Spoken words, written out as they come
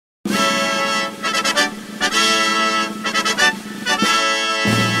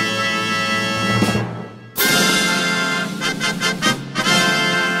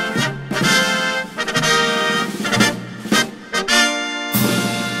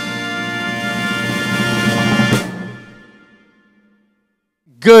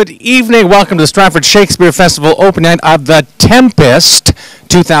Good evening. Welcome to the Stratford Shakespeare Festival opening night of the Tempest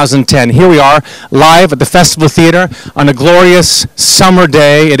 2010. Here we are live at the Festival Theatre on a glorious summer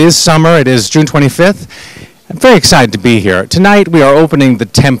day. It is summer. It is June 25th. I'm very excited to be here. Tonight we are opening The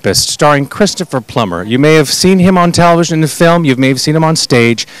Tempest, starring Christopher Plummer. You may have seen him on television in the film. You may have seen him on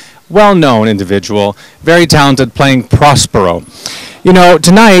stage. Well-known individual, very talented, playing Prospero. You know,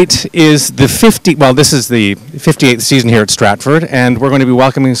 tonight is the 58th season here at Stratford, and we're going to be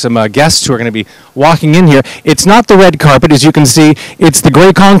welcoming some guests who are going to be walking in here. It's not the red carpet, as you can see, it's the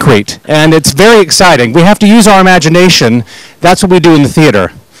gray concrete, and it's very exciting. We have to use our imagination. That's what we do in the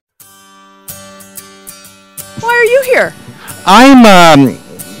theater. Why are you here? I'm,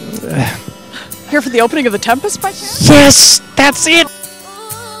 Here for the opening of The Tempest, by chance? Yes, that's it!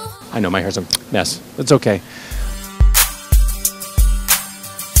 I know, my hair's a mess. It's okay.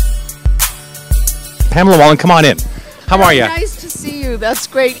 Pamela Wallen, come on in. How are you? Nice to see you. That's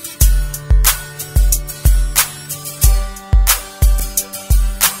great.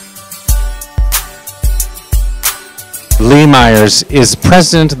 Lee Myers is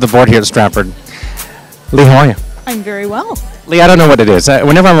president of the board here at Stratford. Lee, how are you? I'm very well. Lee, I don't know what it is.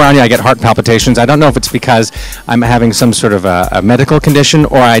 Whenever I'm around you, I get heart palpitations. I don't know if it's because I'm having some sort of a medical condition,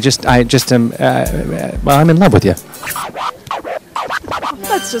 or I just am, well, I'm in love with you.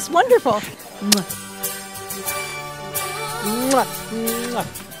 That's just wonderful.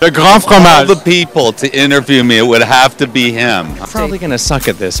 The grand fromage. All the people to interview me, it would have to be him. I'm probably going to suck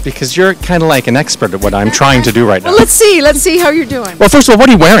at this because you're kind of like an expert at what I'm trying to do right now. Well, let's see how you're doing. Well, first of all, what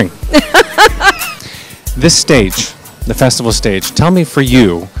are you wearing? This stage, the festival stage, tell me for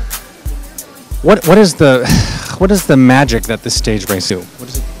you, what is the magic that this stage brings to? What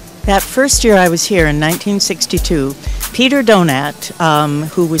is it? That first year I was here in 1962, Peter Donat,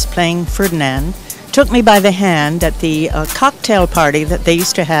 who was playing Ferdinand, took me by the hand at the cocktail party that they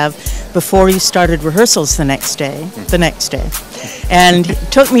used to have before you started rehearsals the next day, and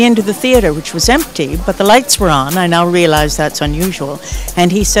took me into the theater, which was empty, but the lights were on. I now realize that's unusual.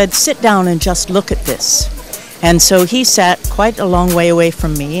 And he said, sit down and just look at this. And so he sat quite a long way away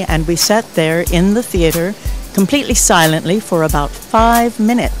from me, and we sat there in the theater completely silently for about 5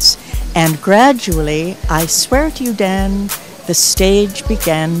 minutes. And gradually, I swear to you, Dan, the stage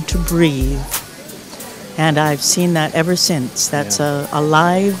began to breathe. And I've seen that ever since. That's a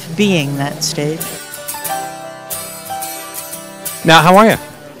live being, that stage. Now, how are you?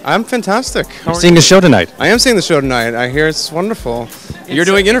 I'm fantastic. You're seeing the show tonight. I am seeing the show tonight. I hear it's wonderful. You're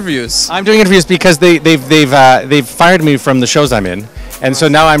doing interviews. I'm doing interviews because they've fired me from the shows I'm in, and so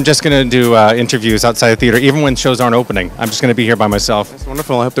now I'm just going to do interviews outside the theater, even when shows aren't opening. I'm just going to be here by myself. That's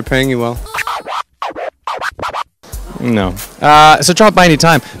wonderful. I hope they're paying you well. No. So drop by any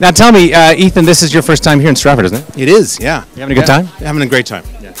time. Now tell me, Ethan, this is your first time here in Stratford, isn't it? It is, yeah. You having a good time? Having a great time.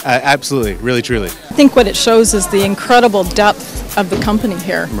 Yeah. Absolutely, really, truly. I think what it shows is the incredible depth of the company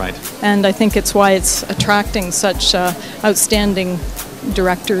here. Right. And I think it's why it's attracting such outstanding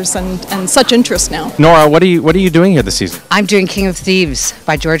directors and such interest now. Nora, what are you doing here this season? I'm doing King of Thieves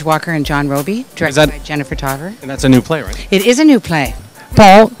by George Walker and John Roby, directed by Jennifer Tarver. And that's a new play, right? It is a new play.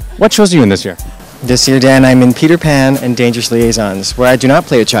 Paul, what shows are you in this year? This year, Dan, I'm in Peter Pan and Dangerous Liaisons, where I do not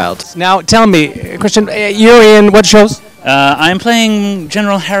play a child. Now, tell me, Christian, you're in what shows? I'm playing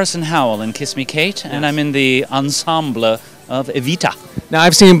General Harrison Howell in Kiss Me Kate, and I'm in the ensemble of Evita. Now,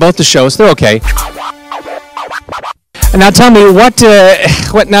 I've seen both the shows. They're okay. And now, tell me, what?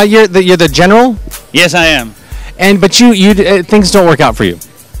 Now, you're the general? Yes, I am. But you things don't work out for you.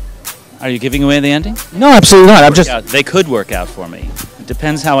 Are you giving away the ending? No, absolutely not. They could work out for me. It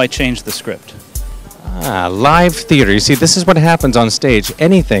depends how I change the script. Live theater. You see, this is what happens on stage.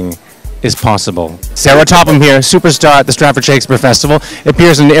 Anything is possible. Sarah Topham here, superstar at the Stratford Shakespeare Festival.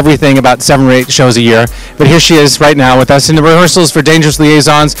 Appears in everything, about 7 or 8 shows a year. But here she is right now with us in the rehearsals for Dangerous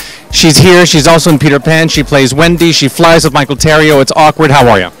Liaisons. She's here. She's also in Peter Pan. She plays Wendy. She flies with Michael Terrio. It's awkward. How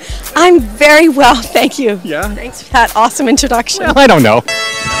are you? I'm very well, thank you. Yeah? Thanks for that awesome introduction. Well, I don't know.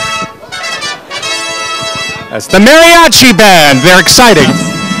 That's the mariachi band. They're exciting.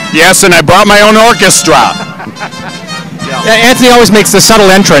 Yes, and I brought my own orchestra. Anthony always makes the subtle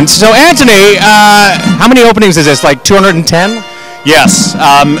entrance. So, Anthony, how many openings is this? Like 210? Yes,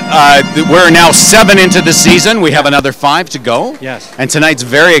 we're now 7 into the season. We have another 5 to go. Yes. And tonight's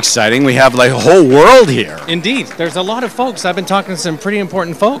very exciting. We have like a whole world here. Indeed. There's a lot of folks. I've been talking to some pretty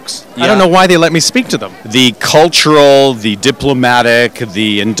important folks. Yeah. I don't know why they let me speak to them. The cultural, the diplomatic,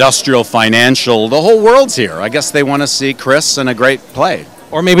 the industrial, financial, the whole world's here. I guess they want to see Chris in a great play.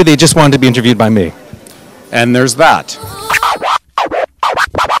 Or maybe they just wanted to be interviewed by me. And there's that.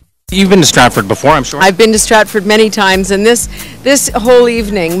 You've been to Stratford before, I'm sure. I've been to Stratford many times, and this whole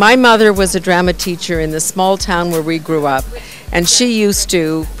evening, my mother was a drama teacher in the small town where we grew up, and she used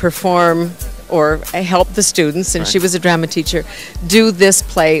to perform or help the students, and she was a drama teacher, do this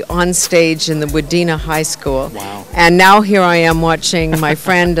play on stage in the Wadena High School. Wow. And now here I am watching my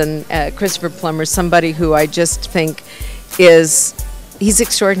friend and Christopher Plummer, somebody who I just think he's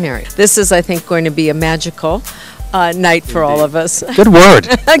extraordinary. This is, I think, going to be a magical night for all of us. Good word.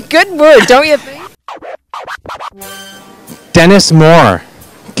 Good word, don't you think? Dennis Moore,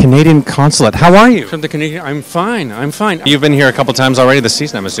 Canadian Consulate. How are you? From the Canadian, I'm fine. You've been here a couple times already this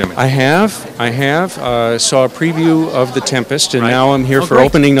season, I'm assuming. I have. Saw a preview of The Tempest, and now I'm here for great.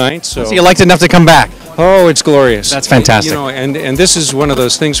 opening night. So you liked it enough to come back? Oh, it's glorious. That's fantastic. You know, and this is one of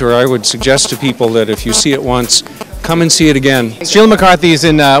those things where I would suggest to people that if you see it once, come and see it again. Sheila McCarthy's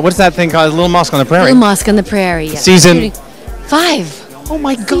in, what's that thing called? Little Mosque on the Prairie. Little Mosque on the Prairie, yeah. Season 5. Oh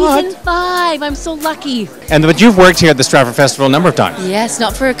my God. Season 5. I'm so lucky. But you've worked here at the Stratford Festival a number of times. Yes,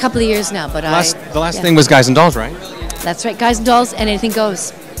 not for a couple of years now, but The last thing was Guys and Dolls, right? That's right, Guys and Dolls, and Anything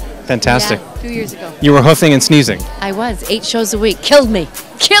Goes. Fantastic. Yeah, 2 years ago. You were hoofing and sneezing. I was. 8 shows a week. Killed me.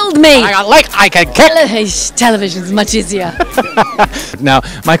 I can kill. Television's much easier. Now,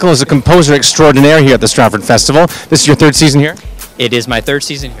 Michael is a composer extraordinaire here at the Stratford Festival. This is your 3rd season here? It is my 3rd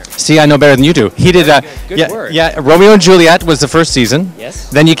season here. See, I know better than you do. He did, Good word. Yeah, Romeo and Juliet was the 1st season. Yes.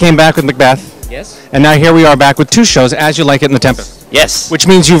 Then you came back with Macbeth. Yes. And now here we are back with 2 shows, As You Like It and The Tempest. Yes. Which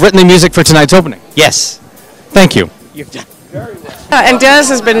means you've written the music for tonight's opening. Yes. Thank you. You've done. And Dennis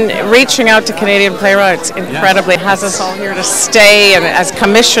has been reaching out to Canadian playwrights incredibly. Has us all here to stay and has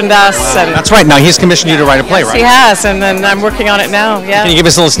commissioned us. And That's right. Now he's commissioned you to write a play, right? he has, and then I'm working on it now. Yeah. Can you give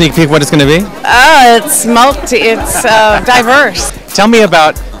us a little sneak peek what it's going to be? It's diverse. Tell me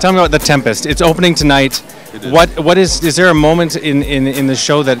about The Tempest. It's opening tonight. What is there a moment in the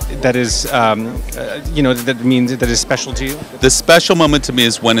show that is that is special to you? The special moment to me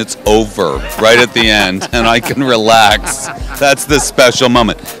is when it's over, right at the end, and I can relax. That's the special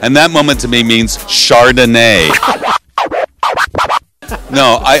moment. And that moment to me means Chardonnay.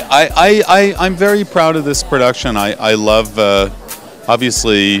 No, I'm very proud of this production. I love,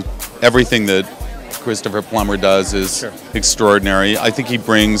 obviously, everything that Christopher Plummer does is extraordinary. I think he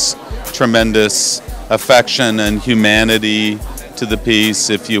brings tremendous affection and humanity to the piece.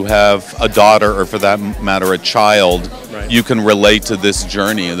 If you have a daughter, or for that matter, a child, you can relate to this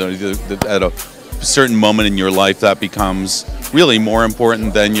journey. At a certain moment in your life, that becomes really more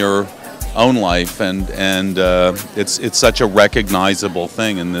important than your own life, and it's such a recognizable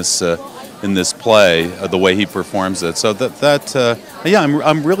thing in this play, the way he performs it. So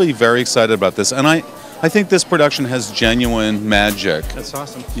I'm really very excited about this, and I think this production has genuine magic. That's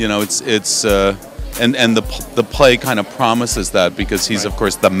awesome. You know, it's and the play kind of promises that, because he's of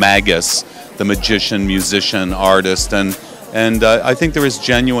course the magus, the magician, musician, artist, and I think there is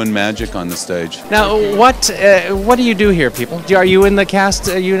genuine magic on the stage. Now, what do you do here, people? Are you in the cast?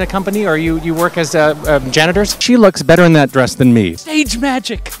 Are you in a company, or you work as janitors? She looks better in that dress than me. Stage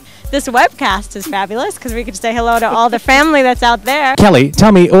magic. This webcast is fabulous because we could say hello to all the family that's out there. Kelly,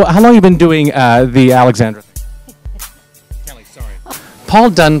 tell me, how long have you been doing the Alexandra thing? Kelly, sorry. Paul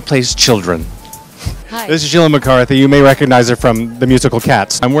Dunn plays children. Hi. This is Sheila McCarthy. You may recognize her from the musical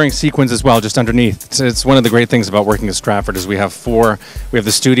Cats. I'm wearing sequins as well, just underneath. It's one of the great things about working at Stratford is we have 4. We have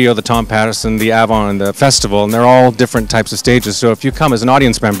the studio, the Tom Patterson, the Avon, and the festival, and they're all different types of stages. So if you come as an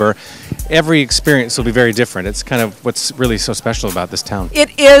audience member, every experience will be very different. It's kind of what's really so special about this town.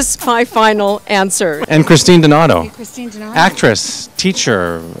 It is my final answer. And Christine Donato. Christine Donato. Actress,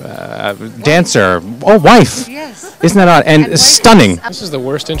 teacher, dancer, wife. Yes. Isn't that odd? And stunning. This is the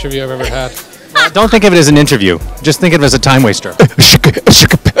worst interview I've ever had. Don't think of it as an interview. Just think of it as a time waster.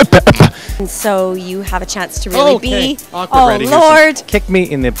 So you have a chance to really be. Awkward, Randy Lord. Houston. Kick me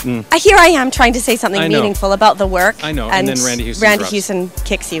in the. Here I am trying to say something I know. meaningful about the work. I know, and then Randy Houston Randy interrupts. Houston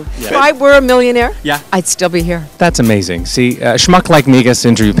kicks you. If I were a millionaire, Yeah. I'd still be here. That's amazing. See, schmuck like me gets to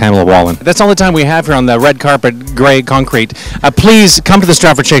interview Pamela Wallen. That's all the time we have here on the red carpet, gray concrete. Please come to the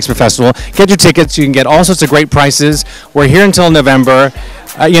Stratford Shakespeare Festival. Get your tickets. You can get all sorts of great prices. We're here until November.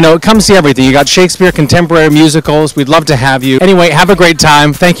 Come see everything. You got Shakespeare, contemporary musicals. We'd love to have you. Anyway, have a great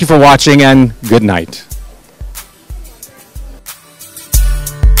time. Thank you for watching, and good night.